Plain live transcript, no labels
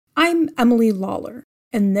I'm Emily Lawler,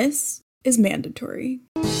 and this is Mandatory.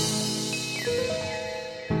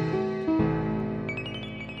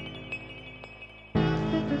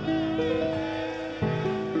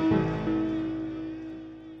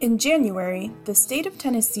 In January, the state of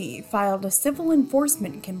Tennessee filed a civil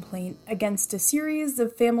enforcement complaint against a series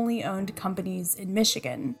of family-owned companies in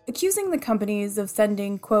Michigan, accusing the companies of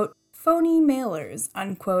sending, quote, phony mailers,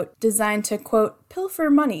 unquote, designed to, quote, pilfer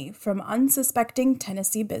money from unsuspecting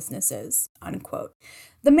Tennessee businesses, unquote.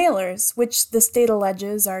 The mailers, which the state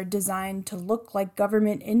alleges are designed to look like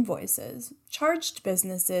government invoices, charged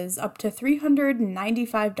businesses up to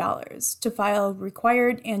 $395 to file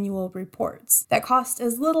required annual reports that cost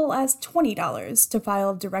as little as $20 to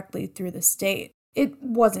file directly through the state. It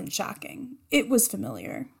wasn't shocking. It was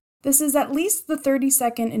familiar. This is at least the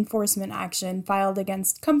 32nd enforcement action filed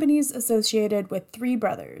against companies associated with three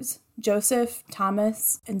brothers, Joseph,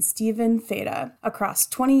 Thomas, and Stephen Feda, across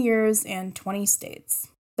 20 years and 20 states.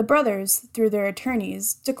 The brothers, through their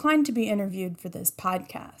attorneys, declined to be interviewed for this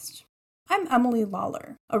podcast. I'm Emily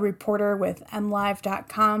Lawler, a reporter with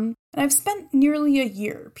MLive.com, and I've spent nearly a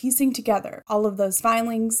year piecing together all of those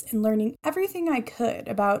filings and learning everything I could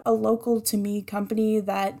about a local-to-me company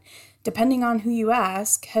that, depending on who you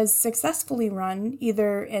ask, has successfully run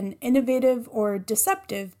either an innovative or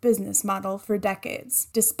deceptive business model for decades,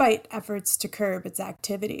 despite efforts to curb its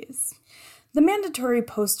activities. The Mandatory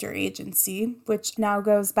Poster Agency, which now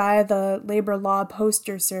goes by the Labor Law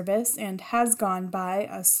Poster Service and has gone by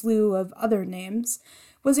a slew of other names,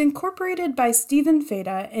 was incorporated by Stephen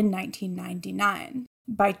Feda in 1999.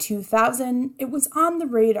 By 2000, it was on the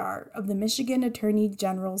radar of the Michigan Attorney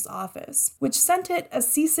General's office, which sent it a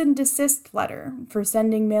cease and desist letter for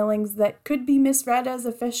sending mailings that could be misread as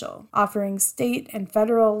official, offering state and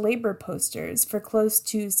federal labor posters for close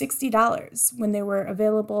to $60 when they were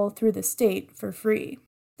available through the state for free.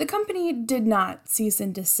 The company did not cease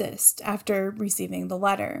and desist after receiving the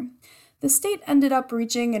letter. The state ended up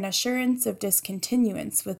reaching an assurance of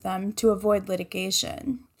discontinuance with them to avoid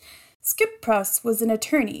litigation. Skip Pruss was an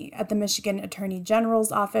attorney at the Michigan Attorney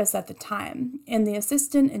General's office at the time, and the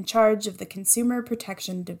assistant in charge of the Consumer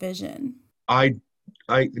Protection Division. I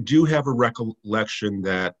do have a recollection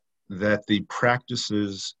that the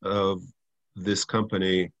practices of this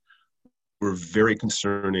company were very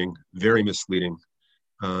concerning, very misleading.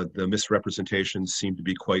 The misrepresentations seemed to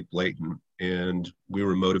be quite blatant, and we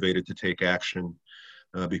were motivated to take action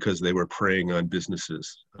because they were preying on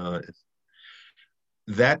businesses.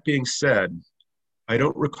 That being said, I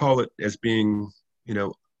don't recall it as being,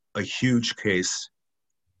 a huge case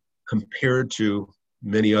compared to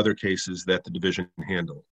many other cases that the division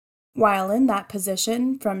handled. While in that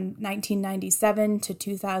position from 1997 to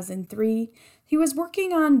 2003, he was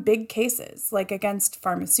working on big cases like against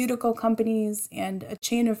pharmaceutical companies and a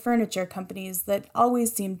chain of furniture companies that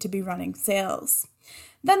always seemed to be running sales.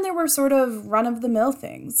 Then there were sort of run-of-the-mill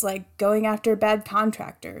things, like going after bad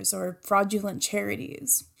contractors or fraudulent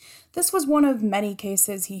charities. This was one of many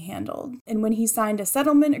cases he handled, and when he signed a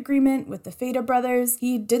settlement agreement with the Feda brothers,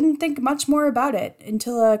 he didn't think much more about it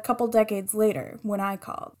until a couple decades later, when I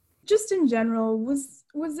called. Just in general, was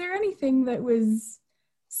there anything that was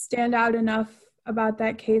stand out enough about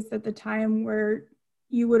that case at the time where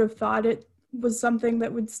you would have thought it was something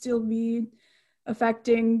that would still be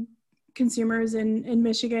affecting consumers in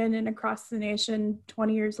Michigan and across the nation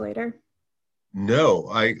 20 years later? No,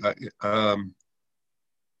 I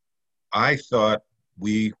thought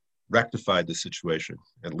we rectified the situation.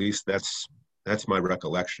 At least that's my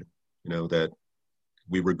recollection. That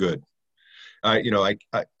we were good. I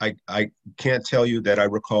can't tell you that I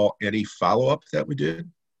recall any follow-up that we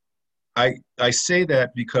did. I say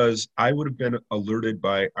that because I would have been alerted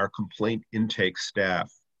by our complaint intake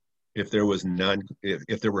staff if there were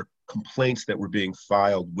complaints that were being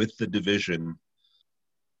filed with the division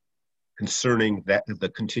concerning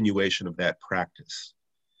the continuation of that practice.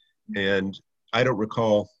 And I don't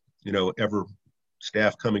recall, ever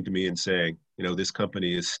staff coming to me and saying, this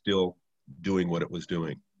company is still doing what it was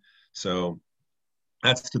doing. So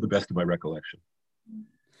that's to the best of my recollection.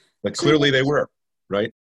 But clearly they were,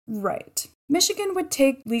 right? Right. Michigan would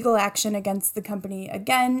take legal action against the company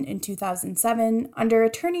again in 2007 under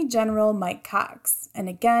Attorney General Mike Cox, and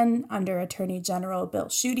again under Attorney General Bill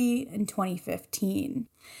Schuette in 2015.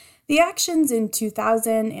 The actions in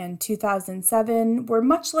 2000 and 2007 were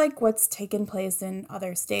much like what's taken place in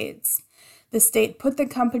other states. The state put the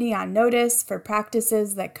company on notice for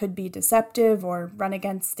practices that could be deceptive or run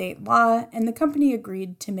against state law, and the company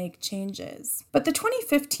agreed to make changes. But the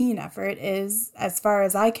 2015 effort is, as far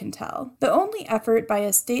as I can tell, the only effort by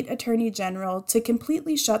a state attorney general to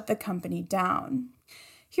completely shut the company down.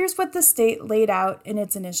 Here's what the state laid out in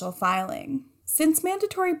its initial filing. Since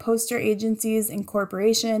mandatory poster agencies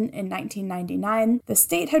incorporation in 1999, the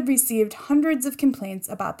state had received hundreds of complaints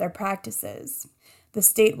about their practices. The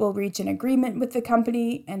state will reach an agreement with the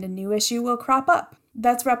company and a new issue will crop up.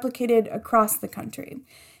 That's replicated across the country.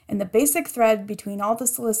 And the basic thread between all the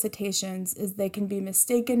solicitations is they can be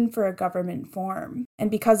mistaken for a government form. And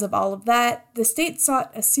because of all of that, the state sought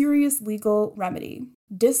a serious legal remedy: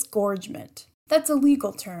 disgorgement. That's a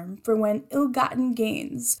legal term for when ill-gotten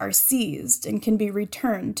gains are seized and can be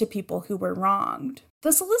returned to people who were wronged.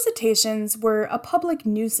 The solicitations were a public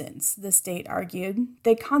nuisance, the state argued.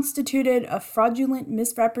 They constituted a fraudulent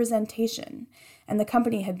misrepresentation, and the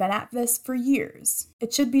company had been at this for years.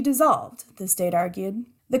 It should be dissolved, the state argued.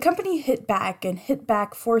 The company hit back and hit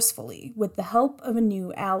back forcefully with the help of a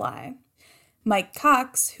new ally. Mike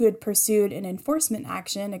Cox, who had pursued an enforcement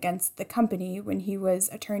action against the company when he was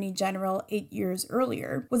Attorney General 8 years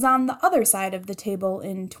earlier, was on the other side of the table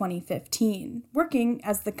in 2015, working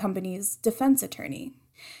as the company's defense attorney.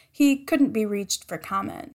 He couldn't be reached for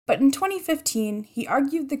comment, but in 2015, he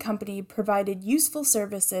argued the company provided useful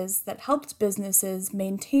services that helped businesses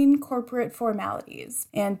maintain corporate formalities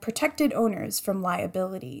and protected owners from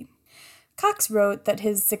liability. Cox wrote that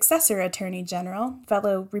his successor Attorney General,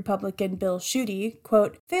 fellow Republican Bill Schuette,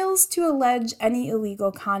 quote, fails to allege any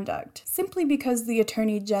illegal conduct simply because the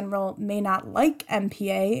Attorney General may not like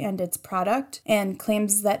MPA and its product, and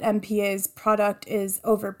claims that MPA's product is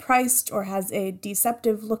overpriced or has a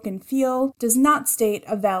deceptive look and feel, does not state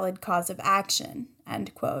a valid cause of action,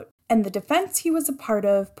 end quote. And the defense he was a part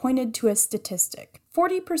of pointed to a statistic: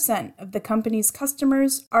 40% of the company's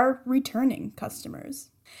customers are returning customers.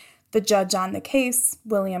 The judge on the case,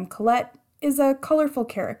 William Collette, is a colorful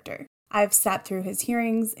character. I've sat through his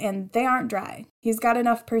hearings, and they aren't dry. He's got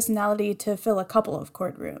enough personality to fill a couple of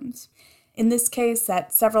courtrooms. In this case,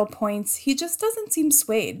 at several points, he just doesn't seem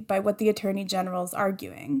swayed by what the Attorney General's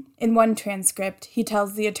arguing. In one transcript, he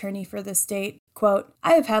tells the attorney for the state, quote,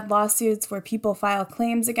 I have had lawsuits where people file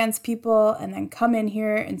claims against people and then come in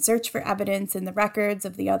here and search for evidence in the records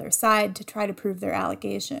of the other side to try to prove their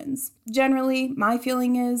allegations. Generally, my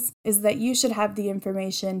feeling is that you should have the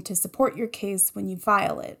information to support your case when you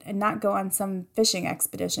file it and not go on some fishing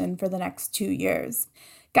expedition for the next 2 years.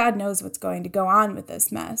 God knows what's going to go on with this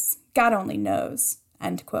mess. God only knows,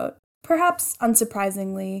 end quote. Perhaps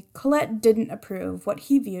unsurprisingly, Collette didn't approve what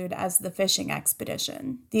he viewed as the fishing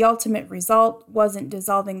expedition. The ultimate result wasn't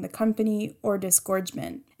dissolving the company or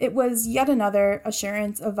disgorgement. It was yet another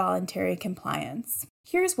assurance of voluntary compliance.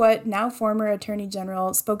 Here's what now former Attorney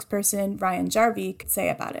General spokesperson Ryan Jarvie could say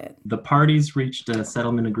about it. The parties reached a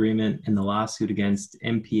settlement agreement, and the lawsuit against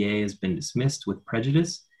MPA has been dismissed with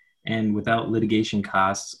prejudice and without litigation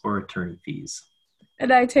costs or attorney fees.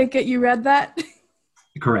 And I take it you read that?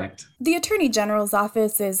 Correct. The Attorney General's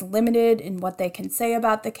office is limited in what they can say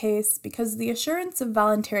about the case because the assurance of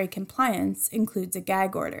voluntary compliance includes a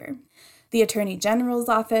gag order. The Attorney General's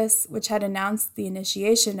office, which had announced the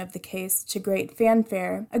initiation of the case to great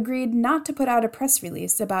fanfare, agreed not to put out a press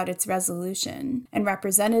release about its resolution, and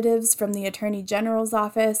representatives from the Attorney General's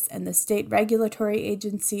office and the state regulatory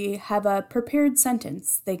agency have a prepared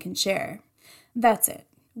sentence they can share. That's it,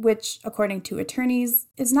 which, according to attorneys,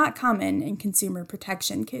 is not common in consumer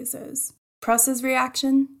protection cases. Press's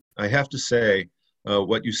reaction? I have to say,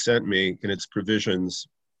 what you sent me in its provisions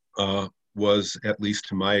was, at least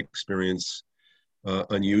to my experience,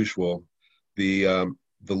 unusual. The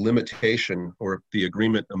limitation or the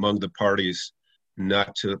agreement among the parties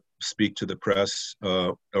not to speak to the press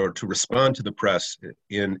or to respond to the press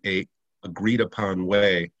in a agreed upon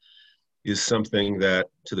way is something that,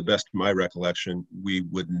 to the best of my recollection, we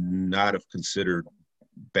would not have considered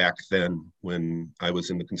back then when I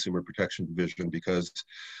was in the Consumer Protection Division, because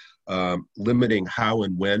limiting how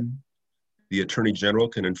and when the Attorney General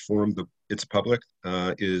can inform its public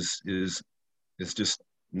is just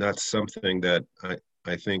not something that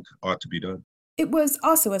I think ought to be done. It was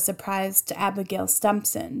also a surprise to Abigail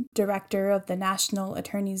Stumpson, director of the National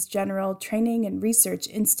Attorneys General Training and Research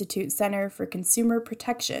Institute Center for Consumer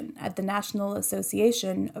Protection at the National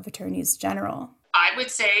Association of Attorneys General. I would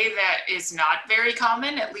say that is not very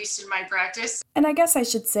common, at least in my practice. And I guess I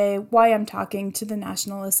should say why I'm talking to the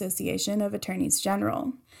National Association of Attorneys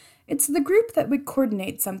General. It's the group that would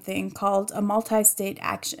coordinate something called a multi-state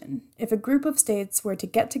action, if a group of states were to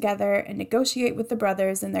get together and negotiate with the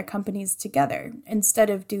brothers and their companies together, instead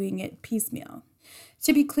of doing it piecemeal.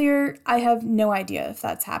 To be clear, I have no idea if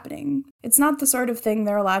that's happening. It's not the sort of thing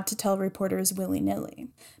they're allowed to tell reporters willy-nilly.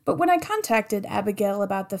 But when I contacted Abigail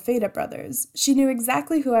about the Feta brothers, she knew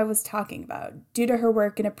exactly who I was talking about, due to her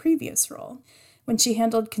work in a previous role. when she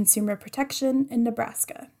handled consumer protection in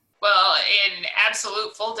Nebraska. Well, in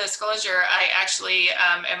absolute full disclosure, I actually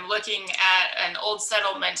am looking at an old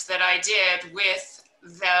settlement that I did with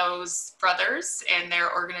those brothers and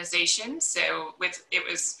their organization. So it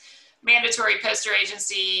was Mandatory Poster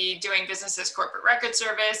Agency doing business as Corporate Record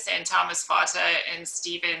Service, and Thomas Fata and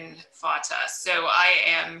Stephen Fata. So I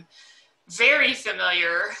am very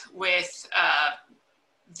familiar with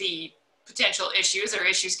the potential issues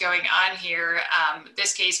going on here.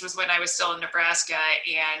 This case was when I was still in Nebraska,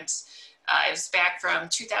 and it was back from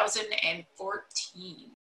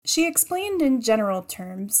 2014. She explained in general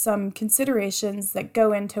terms some considerations that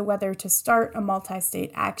go into whether to start a multi-state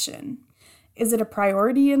action. Is it a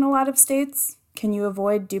priority in a lot of states? Can you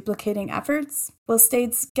avoid duplicating efforts? Will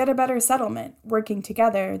states get a better settlement working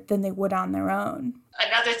together than they would on their own?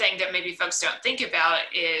 Another thing that maybe folks don't think about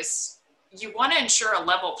is you want to ensure a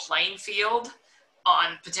level playing field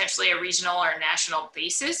on potentially a regional or national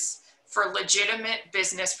basis for legitimate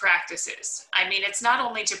business practices. I mean, it's not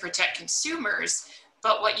only to protect consumers,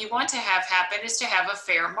 but what you want to have happen is to have a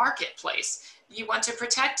fair marketplace. You want to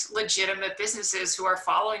protect legitimate businesses who are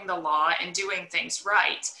following the law and doing things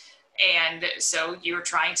right. And so you're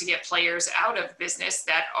trying to get players out of business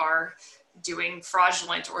that are doing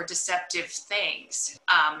fraudulent or deceptive things.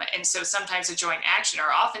 And so sometimes a joint action,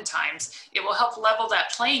 or oftentimes, it will help level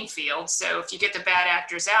that playing field. So if you get the bad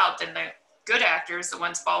actors out, then the good actors, the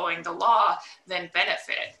ones following the law, then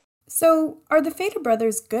benefit. So are the Fata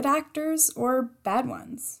brothers good actors or bad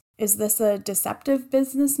ones? Is this a deceptive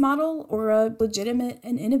business model or a legitimate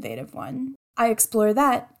and innovative one? I explore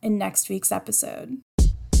that in next week's episode.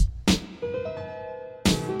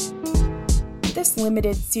 This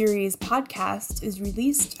limited series podcast is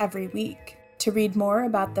released every week. To read more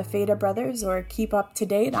about the Fata brothers or keep up to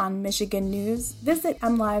date on Michigan news, visit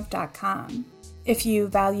mlive.com. If you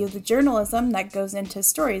value the journalism that goes into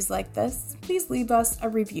stories like this, please leave us a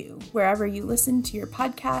review wherever you listen to your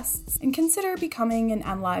podcasts and consider becoming an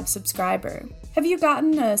MLive subscriber. Have you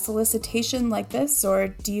gotten a solicitation like this, or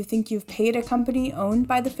do you think you've paid a company owned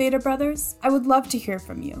by the Fata brothers? I would love to hear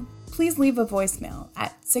from you. Please leave a voicemail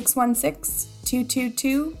at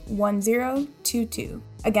 616-222-1022.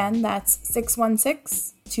 Again, that's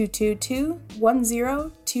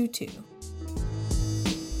 616-222-1022.